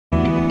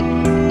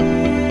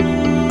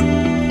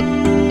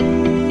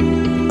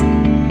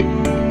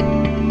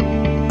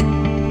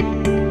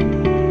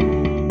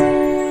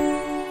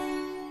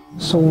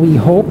So we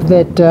hope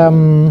that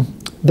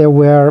there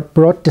were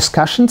broad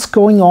discussions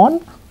going on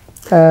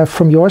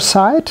from your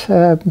side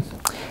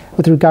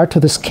with regard to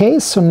this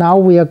case. So now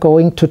we are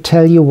going to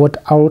tell you what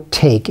our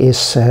take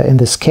is in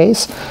this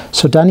case.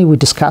 So Danny, we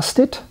discussed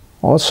it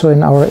also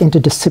in our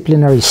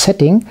interdisciplinary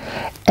setting,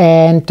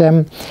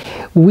 and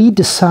we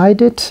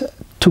decided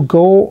to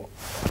go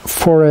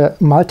for a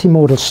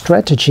multimodal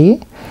strategy,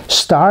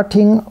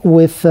 starting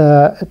with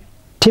a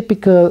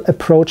typical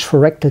approach for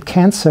rectal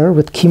cancer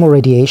with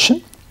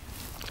chemoradiation.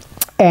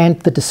 And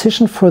the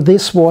decision for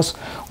this was,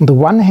 on the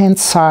one hand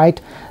side,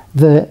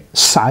 the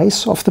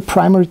size of the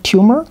primary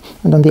tumor,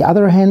 and on the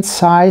other hand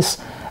side,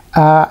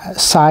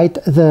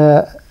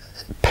 the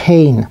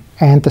pain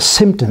and the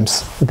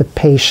symptoms the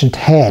patient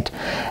had.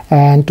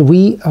 And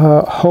we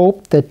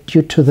hope that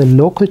due to the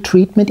local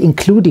treatment,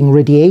 including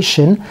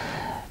radiation,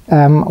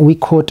 we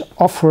could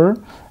offer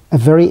a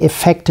very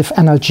effective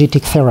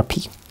analgesic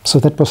therapy. So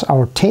that was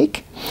our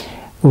take.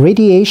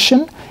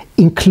 Radiation,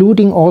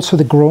 including also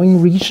the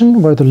growing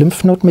region where the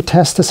lymph node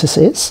metastasis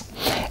is.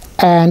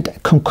 And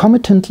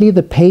concomitantly,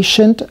 the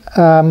patient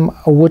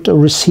would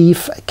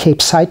receive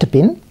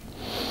capecitabine,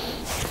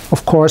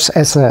 of course,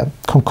 as a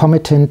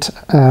concomitant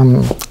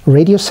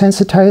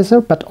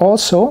radiosensitizer, but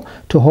also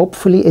to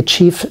hopefully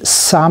achieve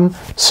some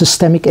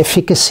systemic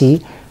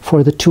efficacy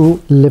for the 2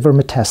 liver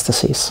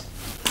metastases.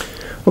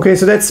 Okay,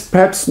 so that's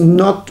perhaps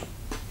not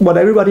what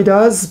everybody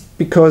does,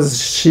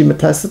 because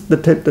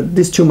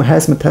this tumor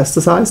has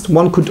metastasized.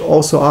 One could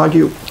also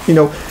argue, you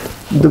know,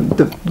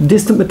 the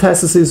distant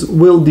metastasis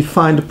will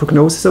define the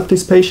prognosis of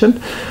this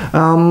patient.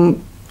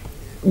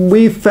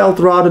 We felt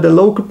rather the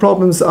local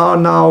problems are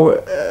now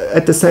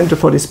at the center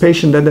for this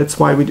patient, and that's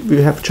why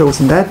we have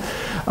chosen that.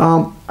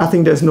 I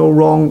think there's no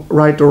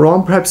right or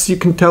wrong. Perhaps you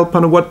can tell,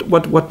 Pano,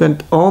 what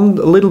went on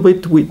a little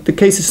bit. The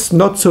case is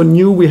not so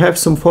new. We have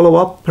some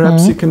follow-up.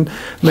 Perhaps you can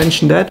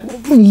mention that.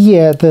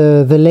 Yeah,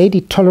 the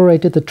lady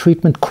tolerated the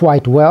treatment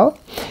quite well.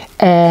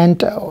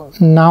 And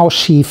now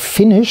she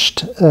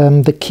finished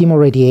the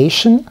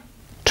chemoradiation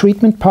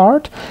treatment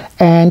part.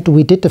 And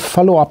we did a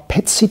follow-up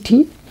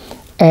PET-CT.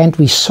 And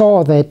we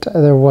saw that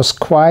there was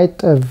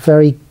quite a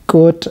very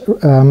good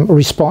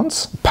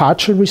response,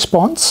 partial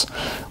response,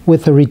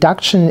 with a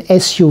reduction in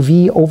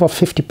SUV over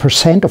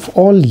 50% of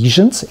all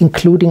lesions,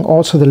 including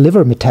also the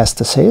liver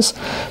metastases.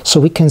 So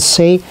we can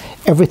say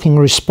everything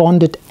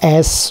responded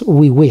as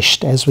we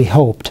wished, as we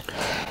hoped.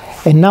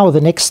 And now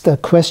the next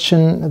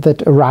question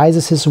that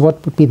arises is,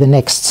 what would be the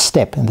next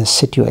step in this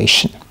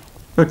situation?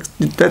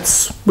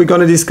 We're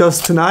going to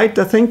discuss tonight,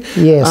 I think.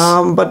 Yes.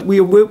 But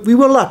we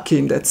were lucky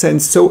in that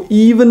sense. So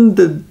even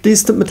the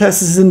distant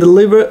metastasis in the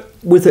liver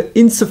with an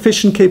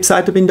insufficient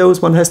capecitabine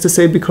dose, one has to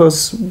say,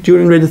 because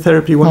during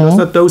radiotherapy one does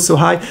not dose so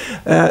high,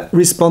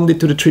 responded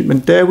to the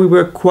treatment. There we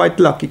were quite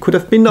lucky. Could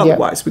have been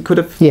otherwise. We could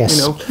have, yes,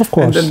 you know, of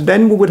course. And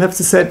then we would have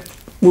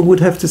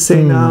to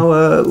say now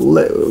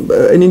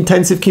an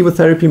intensive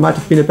chemotherapy might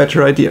have been a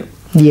better idea.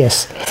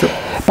 Yes.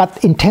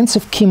 But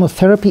intensive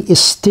chemotherapy is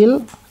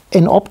still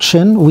an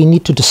option we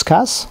need to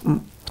discuss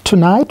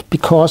tonight,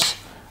 because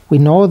we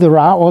know there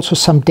are also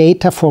some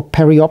data for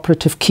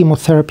perioperative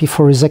chemotherapy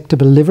for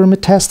resectable liver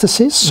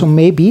metastasis. So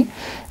maybe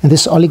in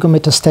this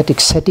oligometastatic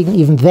setting,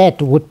 even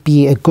that would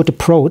be a good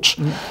approach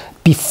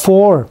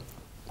before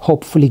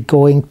hopefully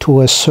going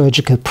to a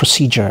surgical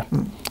procedure.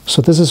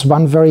 So this is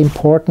one very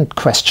important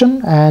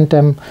question,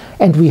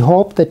 and we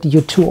hope that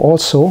you two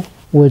also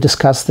will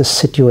discuss this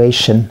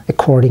situation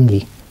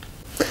accordingly.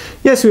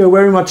 Yes, we are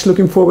very much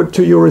looking forward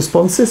to your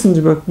responses,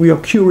 and we are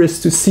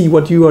curious to see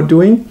what you are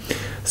doing.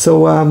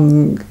 So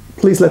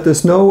please let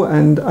us know,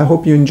 and I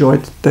hope you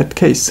enjoyed that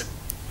case.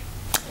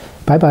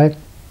 Bye-bye.